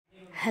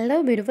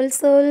Hello beautiful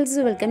souls,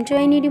 welcome to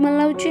my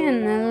love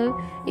channel.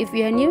 If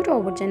you are new to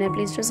our channel,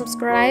 please do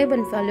subscribe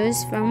and follow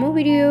us for more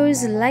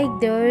videos like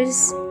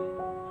this.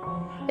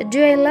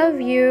 Do I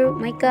love you?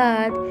 My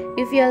God,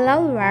 if your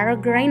love were a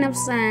grain of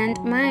sand,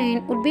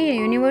 mine would be a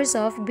universe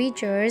of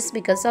beaches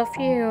because of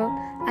you.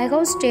 I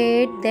have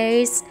stayed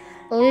these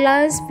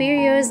last few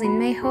years in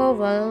my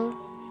hovel.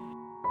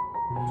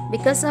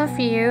 Because of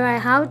you, I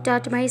have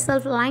taught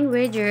myself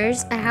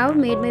languages. I have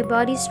made my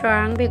body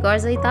strong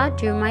because I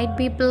thought you might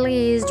be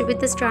pleased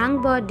with a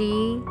strong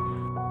body.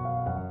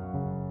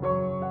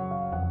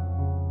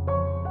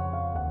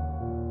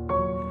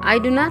 I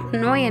do not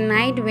know a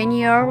night when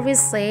your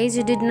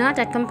visage did not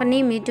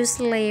accompany me to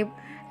sleep.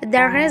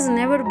 There has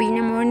never been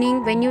a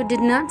morning when you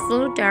did not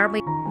flutter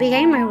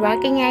behind my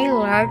walking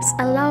eyelids.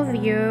 I love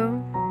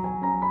you.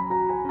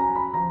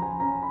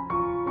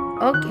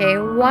 Okay,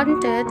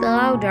 wanted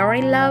louder, I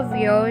love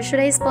you. Should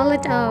I spell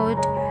it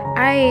out?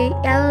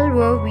 ILOVEYOU.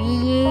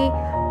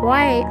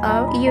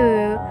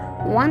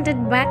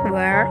 Wanted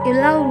backward, you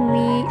love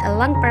me. A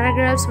long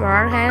paragraphs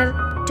were had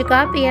to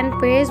copy and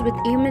paste with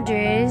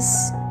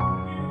images.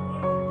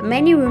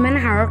 Many women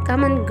have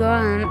come and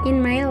gone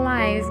in my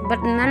life,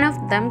 but none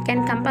of them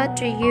can compare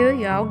to you.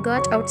 You have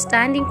got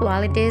outstanding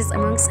qualities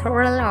among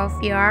several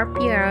of your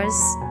peers.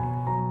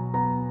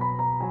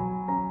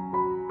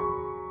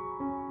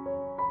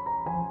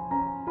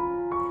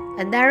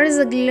 There is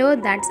a glow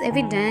that's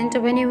evident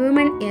when a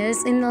woman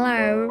is in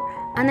love,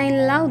 and I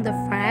love the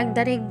fact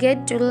that I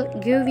get to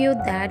give you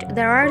that.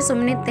 There are so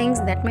many things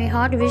that my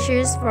heart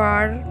wishes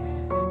for,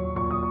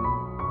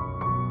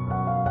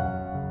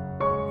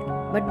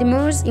 but the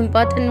most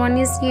important one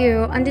is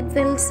you, and it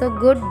feels so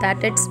good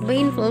that it's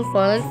been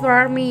fulfilled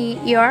for me.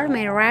 You are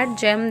my rare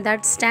gem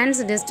that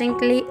stands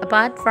distinctly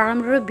apart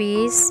from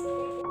rubies.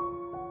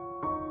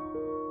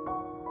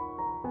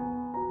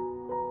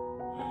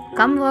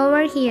 Come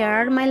over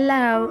here, my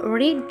love,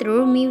 read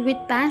through me with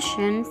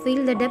passion,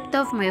 feel the depth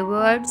of my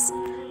words,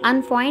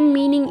 and find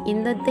meaning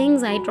in the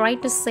things I try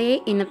to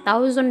say in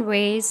 1,000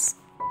 ways.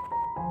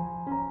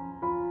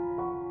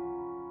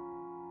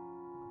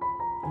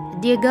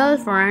 Dear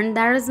girlfriend,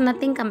 there is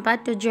nothing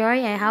compared to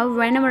joy I have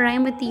whenever I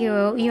am with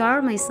you. You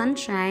are my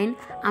sunshine.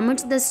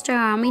 Amidst the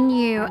storm, in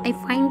you, I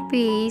find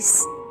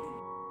peace.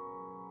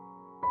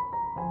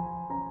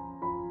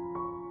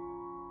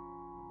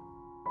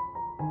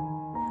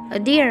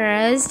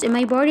 Dearest,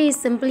 my body is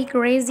simply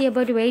crazy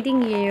about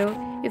waiting you.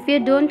 If you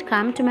don't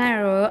come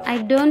tomorrow, I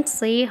don't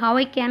see how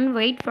I can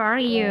wait for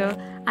you.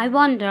 I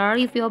wonder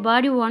if your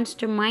body wants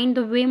to mind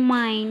the way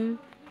mine.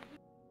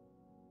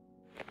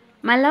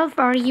 My love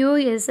for you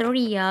is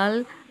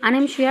real, and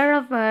I'm sure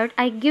of it.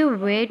 I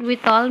give it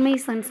with all my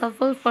sense of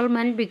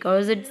fulfillment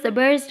because it's the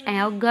best I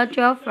have got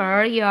to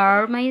offer.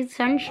 You're my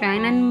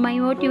sunshine and my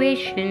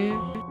motivation.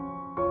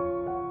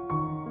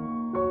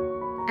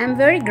 I'm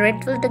very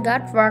grateful to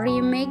God for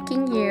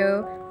making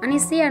you. And I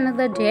see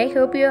another day. I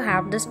hope you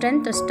have the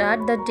strength to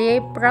start the day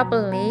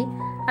properly.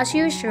 As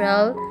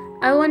usual,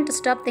 I want to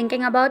stop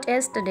thinking about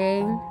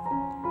yesterday.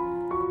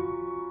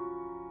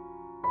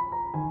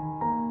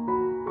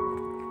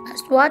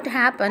 As what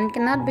happened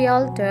cannot be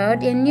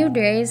altered, a new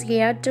day is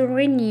here to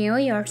renew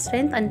your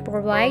strength and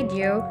provide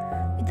you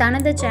with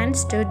another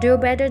chance to do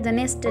better than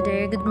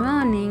yesterday. Good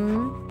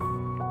morning.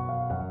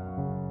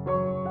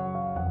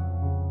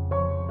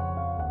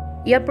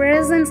 Your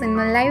presence in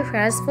my life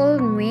has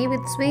filled me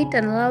with sweet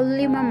and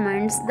lovely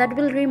moments that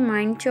will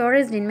remain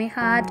cherished in my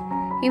heart.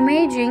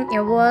 Imagining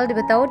a world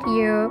without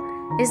you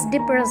is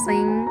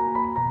depressing.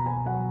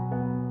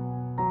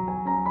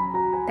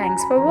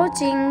 Thanks for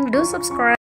watching. Do subscribe.